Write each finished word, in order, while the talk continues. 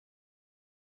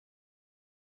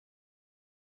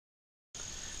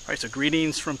Alright, so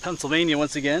greetings from Pennsylvania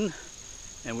once again,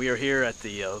 and we are here at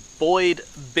the Boyd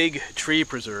Big Tree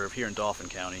Preserve here in Dauphin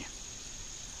County.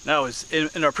 Now,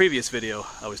 in our previous video,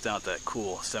 I was down at that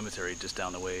cool cemetery just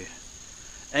down the way.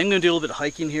 I'm going to do a little bit of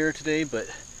hiking here today, but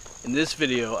in this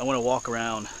video I want to walk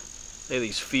around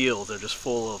these fields. They're just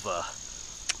full of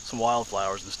some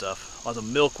wildflowers and stuff. Lots of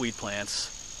milkweed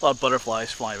plants, a lot of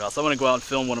butterflies flying about. So I'm going to go out and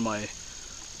film one of my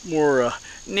more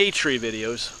nature-y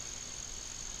videos.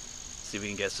 See if we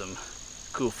can get some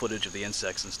cool footage of the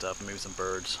insects and stuff, and maybe some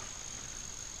birds.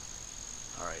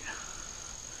 Alright,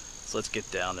 so let's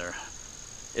get down there.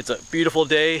 It's a beautiful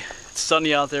day. It's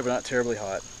sunny out there, but not terribly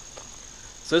hot.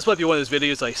 So this might be one of those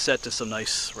videos I set to some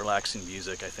nice, relaxing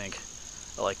music, I think.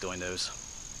 I like doing those.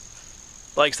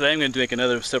 Like I said, I'm going to make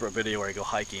another separate video where I go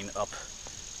hiking up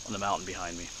on the mountain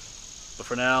behind me. But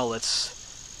for now,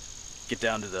 let's get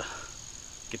down to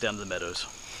the meadows.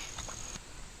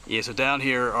 Yeah, so down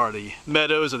here are the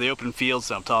meadows or the open fields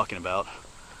that I'm talking about.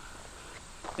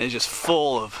 And it's just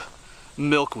full of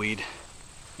milkweed.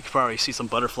 You can probably see some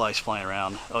butterflies flying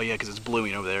around. Oh yeah, because it's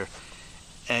blooming over there.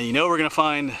 And you know we're going to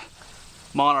find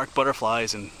monarch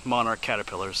butterflies and monarch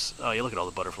caterpillars. Oh, you look at all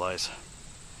the butterflies.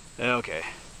 Okay.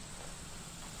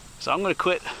 So I'm going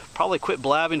to probably quit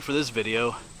blabbing for this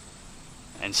video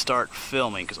and start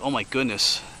filming, because oh my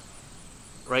goodness,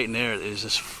 right in there is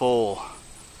just full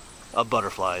of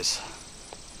butterflies.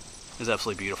 It's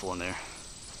absolutely beautiful in there.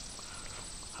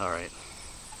 Alright.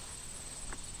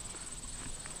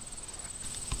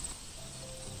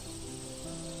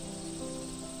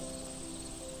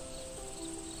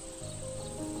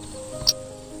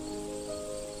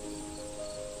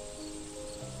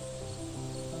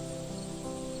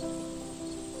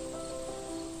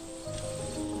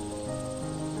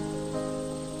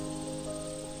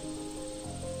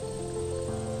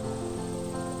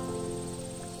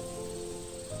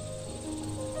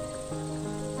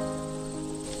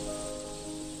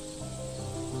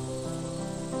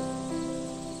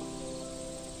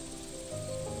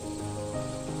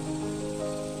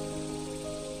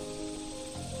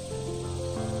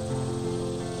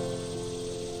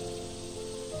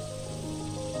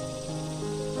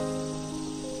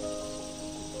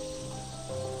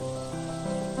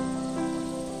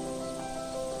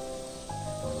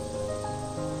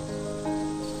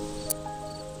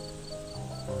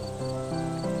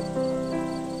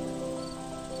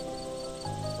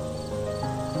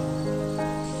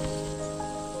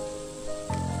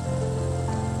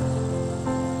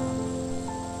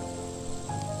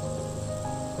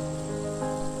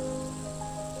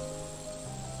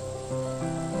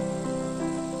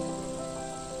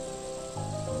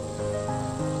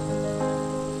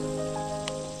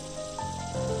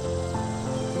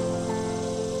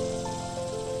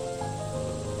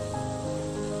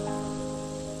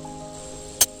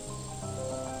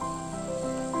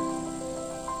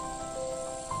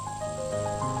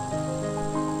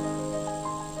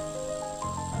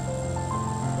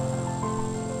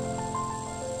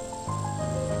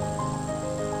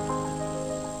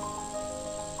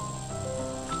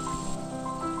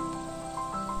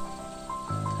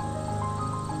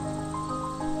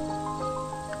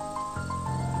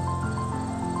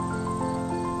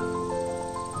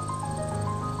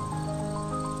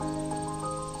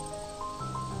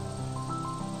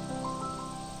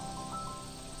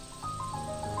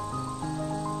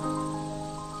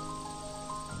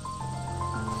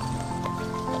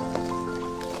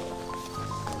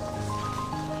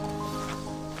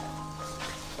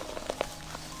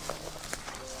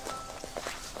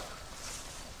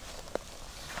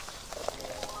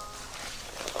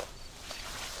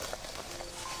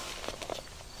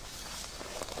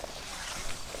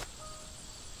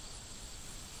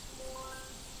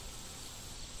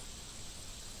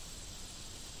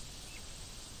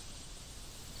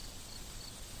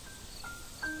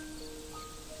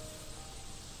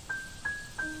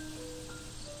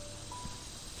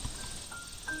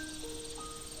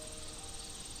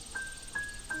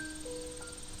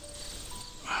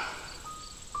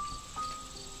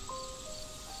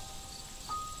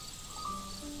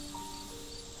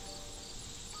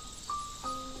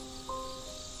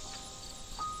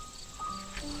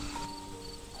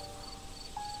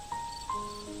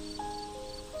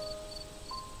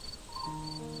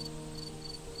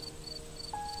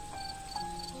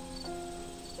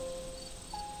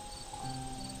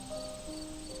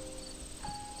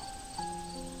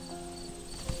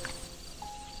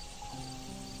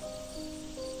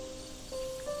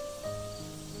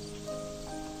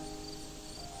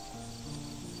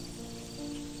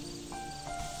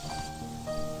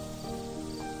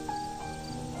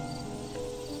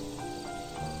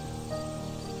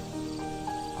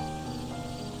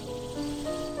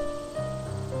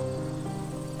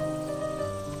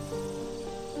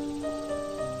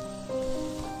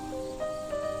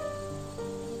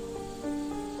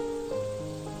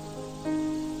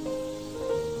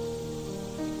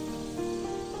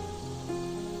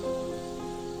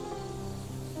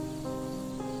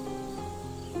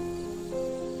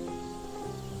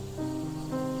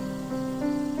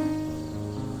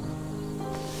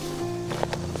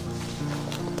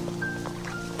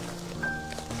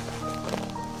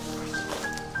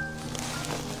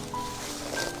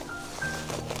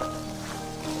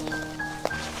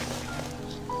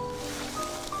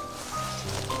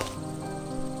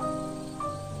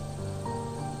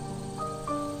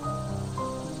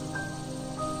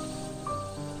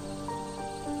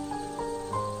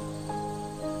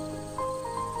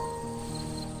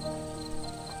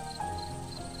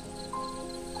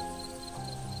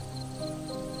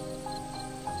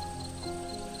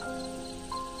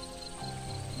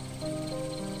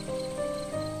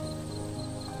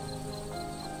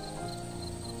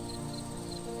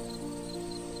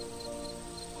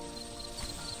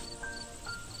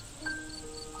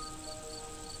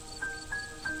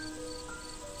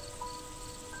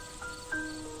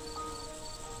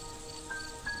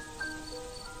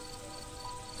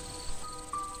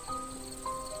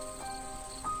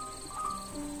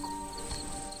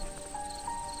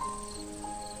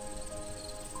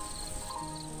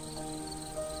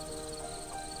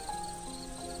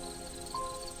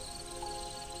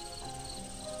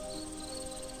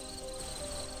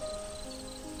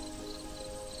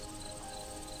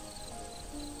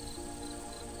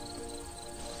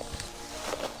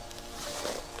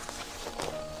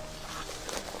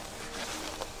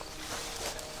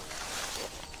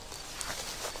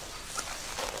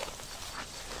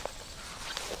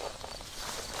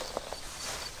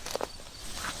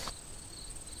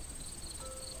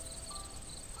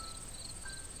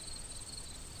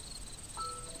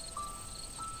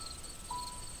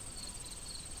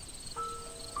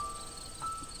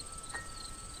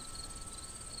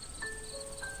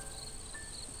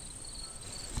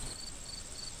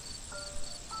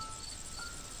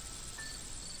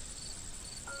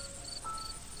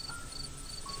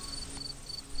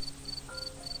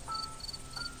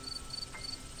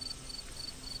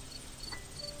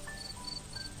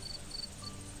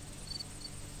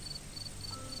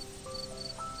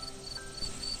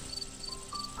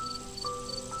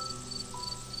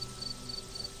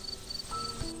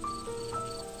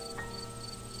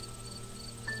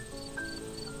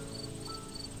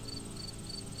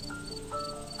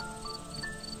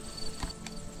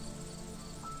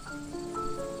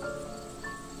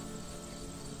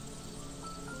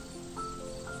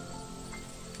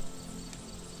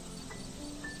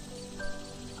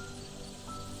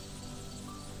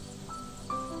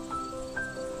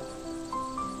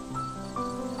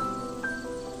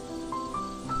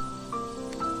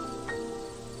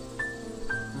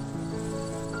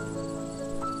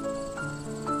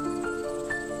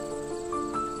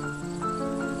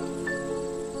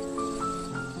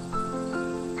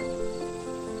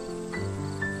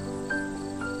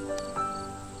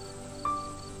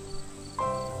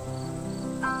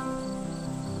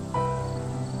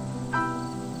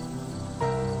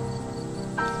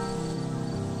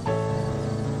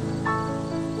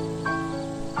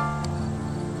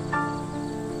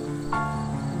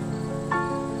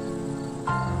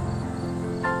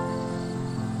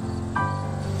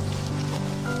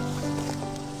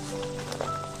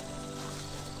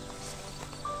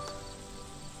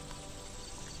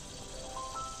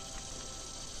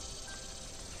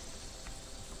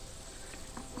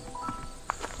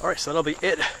 Alright, so that'll be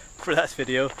it for that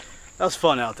video. That was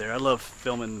fun out there. I love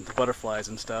filming the butterflies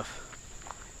and stuff.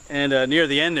 And near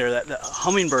the end there, that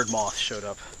hummingbird moth showed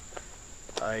up.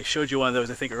 I showed you one of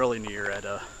those, I think, early in the year at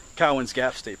Cowan's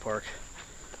Gap State Park.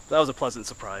 That was a pleasant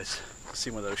surprise to see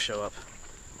one of those show up.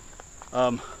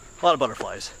 A lot of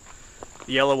butterflies.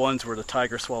 The yellow ones were the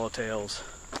tiger swallowtails.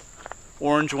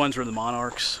 Orange ones were the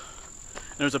monarchs.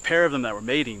 And there was a pair of them that were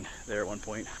mating there at one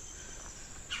point.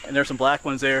 And there's some black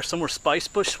ones there. Some were spice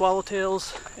bush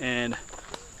swallowtails, and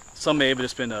some may have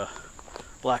just been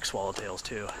black swallowtails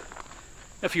too.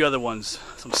 A few other ones,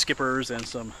 some skippers and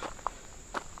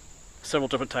several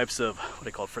different types of what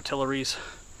they call fritillaries.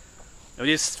 And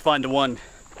we just find the one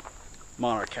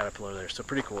monarch caterpillar there, so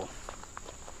pretty cool.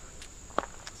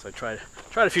 So I tried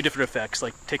a few different effects,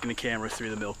 like taking the camera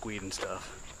through the milkweed and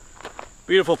stuff.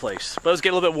 Beautiful place, but it was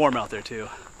getting a little bit warm out there too.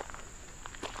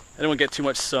 I didn't want to get too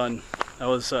much sun. I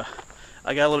got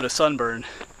a little bit of sunburn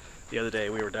the other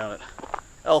day. We were down at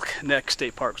Elk Neck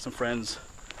State Park with some friends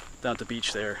down at the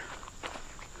beach there.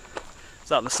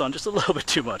 It's out in the sun just a little bit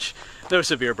too much. No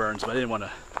severe burns, but I didn't want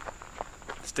to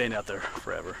stay out there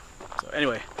forever. So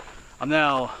anyway, I'm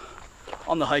now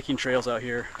on the hiking trails out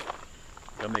here.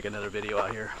 I'll make another video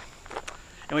out here.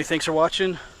 Anyway, thanks for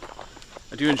watching.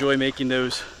 I do enjoy making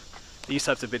these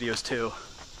types of videos too.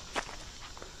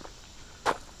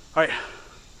 Alright,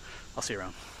 I'll see you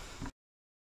around.